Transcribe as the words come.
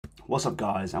What's up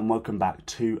guys, and welcome back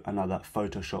to another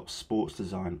Photoshop sports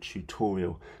design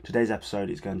tutorial. Today's episode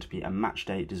is going to be a match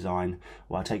day design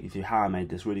where I'll take you through how I made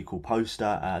this really cool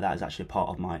poster. That is actually a part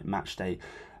of my match day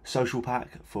social pack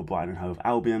for Brighton and Hove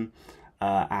Albion.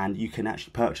 And you can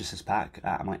actually purchase this pack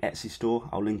at my Etsy store.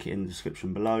 I'll link it in the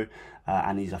description below.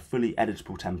 And these are fully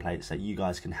editable templates that you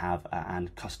guys can have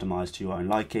and customize to your own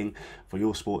liking for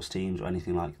your sports teams or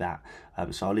anything like that.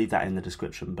 So I'll leave that in the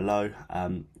description below.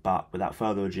 But without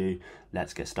further ado,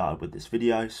 let's get started with this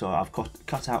video. So I've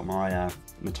cut out my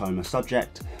Matoma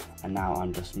subject, and now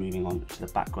I'm just moving on to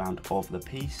the background of the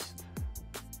piece.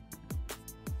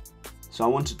 So I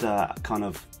wanted to kind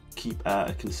of keep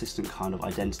a consistent kind of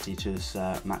identity to this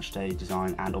match day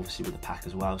design, and obviously with the pack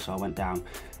as well. So I went down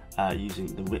using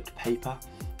the ripped paper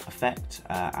effect,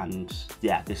 and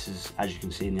yeah, this is, as you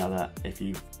can see in the other, if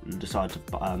you decide to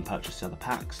purchase the other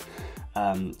packs,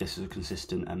 this is a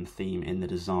consistent theme in the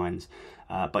designs.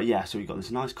 But yeah, so we've got this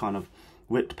nice kind of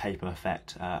ripped paper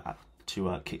effect to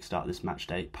kickstart this match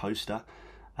day poster,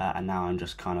 and now I'm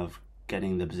just kind of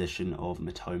getting the position of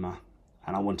Matoma,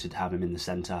 and I wanted to have him in the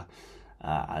center.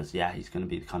 As yeah, he's going to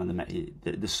be kind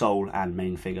of the soul and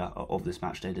main figure of this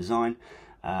matchday design.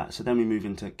 So then we move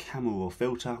into camera raw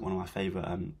filter, one of my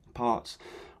favourite parts,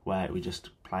 where we just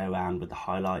play around with the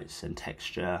highlights and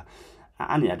texture,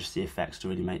 and yeah, just the effects to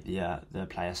really make the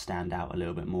player stand out a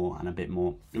little bit more and a bit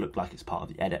more look like it's part of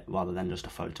the edit rather than just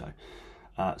a photo.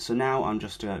 So now I'm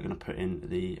just going to put in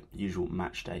the usual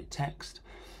matchday text,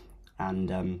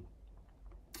 and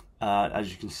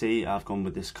as you can see, I've gone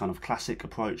with this kind of classic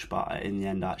approach, but in the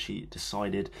end I actually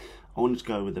decided I wanted to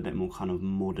go with a bit more kind of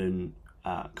modern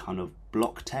kind of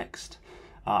block text.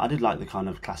 I did like the kind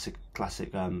of classic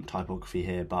typography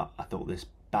here, but I thought this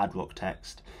bedrock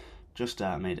text just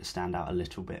made it stand out a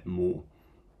little bit more.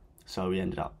 So we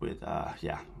ended up with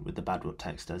yeah, with the bedrock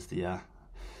text as the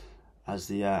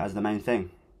main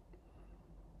thing.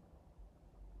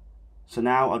 So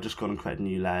now I've just gone and created a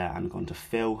new layer and gone to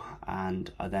fill,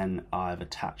 and then I've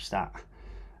attached that.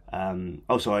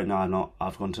 Oh sorry, no I'm not.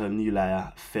 I've gone to a new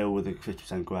layer, fill with a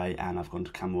 50% grey, and I've gone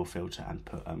to camera raw filter and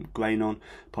put grain on.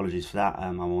 Apologies for that,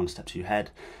 I'm one step too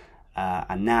ahead.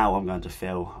 And now I'm going to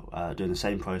fill, doing the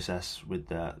same process with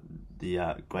the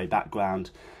grey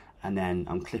background, and then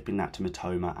I'm clipping that to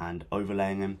Matoma and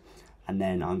overlaying him, and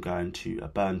then I'm going to a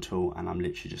burn tool, and I'm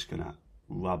literally just going to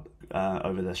rub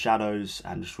over the shadows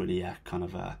and just really kind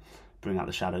of bring out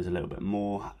the shadows a little bit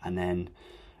more. And then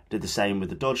did the same with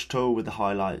the dodge tool with the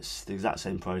highlights, the exact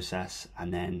same process,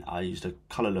 and then I used a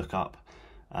color lookup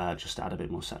just to add a bit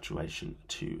more saturation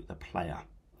to the player.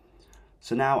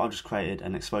 So now I've just created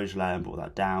an exposure layer and brought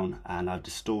that down, and I've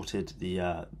distorted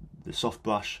the soft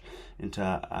brush into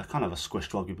a kind of a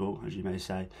squished rugby ball, as you may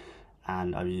say,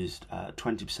 and I've used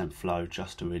 20% flow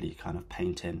just to really kind of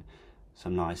paint in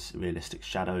some nice realistic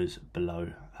shadows below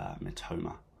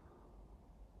Matoma.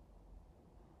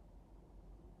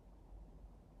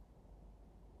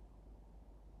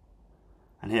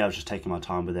 And here I was just taking my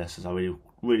time with this, as I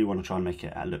really want to try and make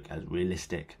it look as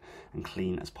realistic and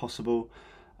clean as possible.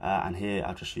 And here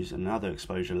I've just used another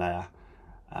exposure layer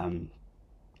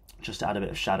just to add a bit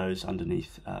of shadows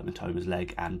underneath Matoma's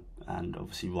leg and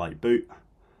obviously right boot,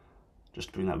 just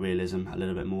to bring that realism a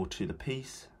little bit more to the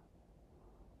piece.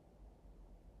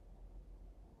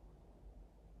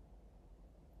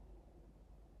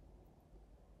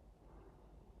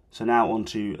 So now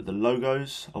onto the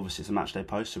logos. Obviously it's a matchday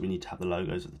post, so we need to have the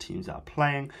logos of the teams that are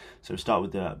playing. So we start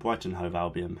with the Brighton Hove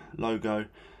Albion logo,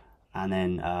 and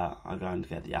then I'm going to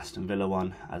get the Aston Villa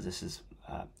one, as this is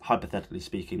hypothetically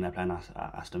speaking, they're playing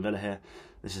Aston Villa here.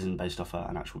 This isn't based off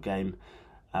an actual game.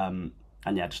 And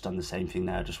yeah, just done the same thing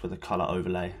there, just with a colour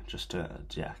overlay, just to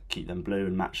yeah, keep them blue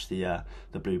and match the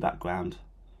blue background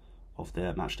of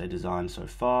the matchday design so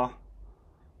far.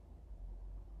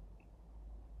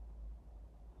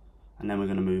 And then we're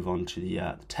going to move on to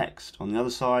the text on the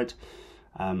other side,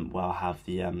 where I'll have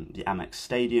the Amex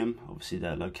Stadium, obviously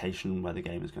the location where the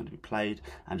game is going to be played,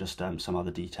 and just some other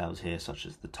details here, such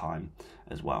as the time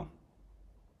as well.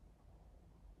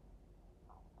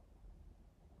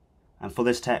 And for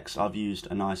this text, I've used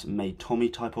a nice Made Tommy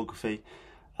typography.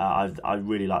 I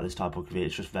really like this typography.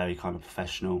 It's just very kind of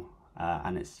professional,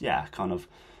 and it's yeah, kind of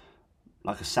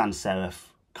like a sans serif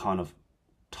kind of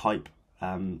type.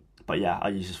 But yeah, I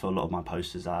use this for a lot of my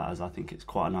posters, as I think it's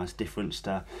quite a nice difference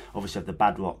to obviously have the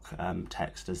bedrock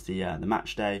text as the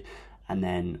match day, and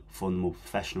then for the more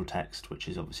professional text, which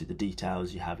is obviously the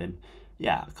details, you have in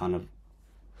yeah, kind of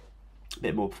a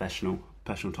bit more professional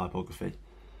typography.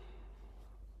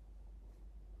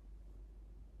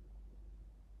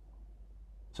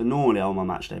 So normally on my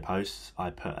matchday posts, I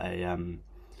put a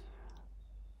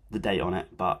the date on it,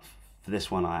 but for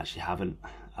this one I actually haven't.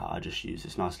 I just used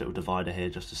this nice little divider here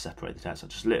just to separate the text. So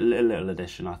just a little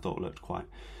addition I thought looked quite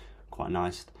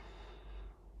nice.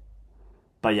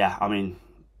 But yeah, I mean,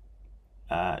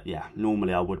 yeah,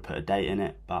 normally I would put a date in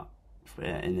it, but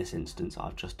in this instance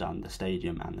I've just done the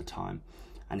stadium and the time.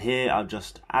 And here I'm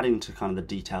just adding to kind of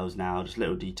the details now, just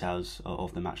little details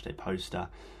of the Matchday poster,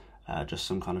 just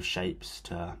some kind of shapes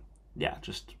to, yeah,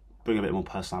 just bring a bit more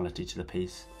personality to the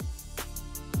piece.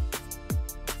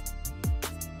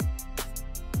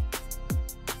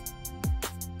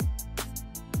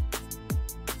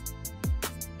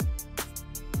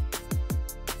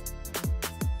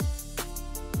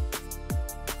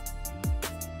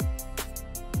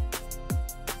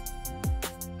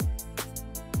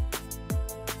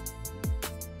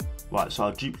 Right, so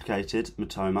I've duplicated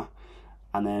Matoma,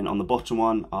 and then on the bottom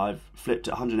one I've flipped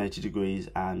it 180 degrees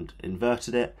and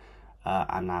inverted it,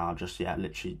 and now I've just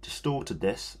literally distorted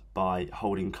this by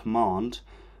holding Command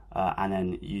and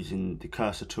then using the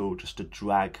cursor tool just to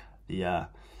drag the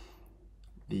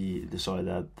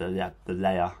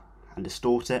layer and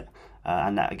distort it,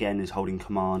 and that again is holding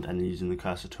Command and using the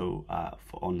cursor tool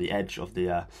on the edge of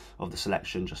the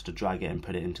selection just to drag it and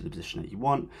put it into the position that you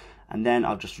want. And then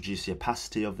I'll just reduce the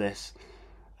opacity of this,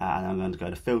 and I'm going to go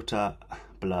to Filter,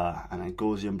 Blur, and then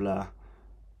Gaussian Blur,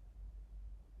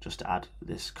 just to add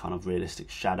this kind of realistic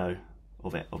shadow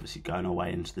of it, obviously going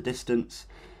away into the distance.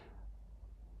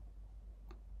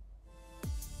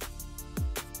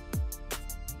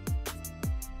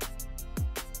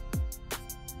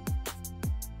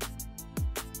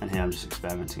 And here I'm just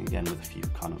experimenting again with a few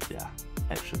kind of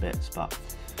extra bits, but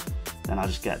then I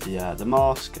just get the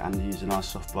mask and use a nice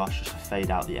soft brush just to fade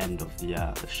out the end of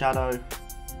the shadow.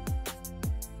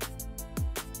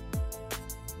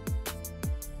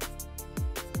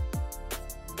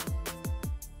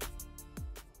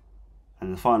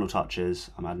 And the final touch is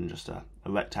I'm adding just a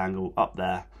rectangle up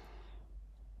there,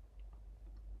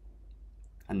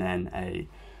 and then a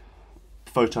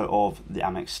photo of the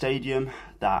Amex Stadium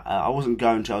that I wasn't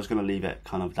going to, I was going to leave it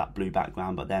kind of that blue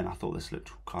background, but then I thought this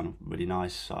looked kind of really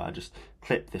nice, so I just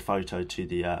clipped the photo to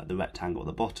the rectangle at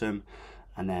the bottom,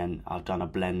 and then I've done a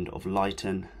blend of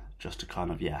lighten just to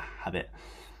kind of have it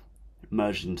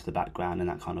merged into the background in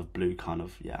that kind of blue kind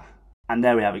of And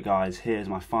there we have it, guys. Here's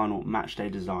my final Matchday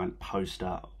design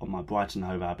poster on my Brighton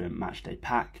Hove Albion Matchday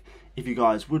pack. If you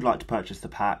guys would like to purchase the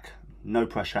pack, no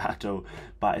pressure at all,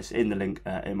 but it's in the link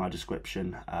in my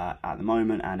description at the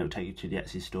moment, and it'll take you to the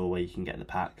Etsy store where you can get the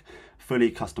pack, fully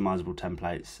customizable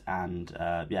templates, and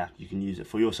you can use it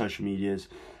for your social medias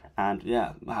and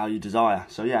how you desire.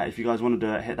 So if you guys want to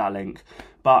do it, hit that link.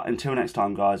 But until next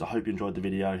time, guys, I hope you enjoyed the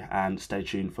video, and stay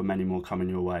tuned for many more coming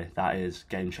your way. That is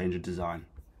Game Changer Design.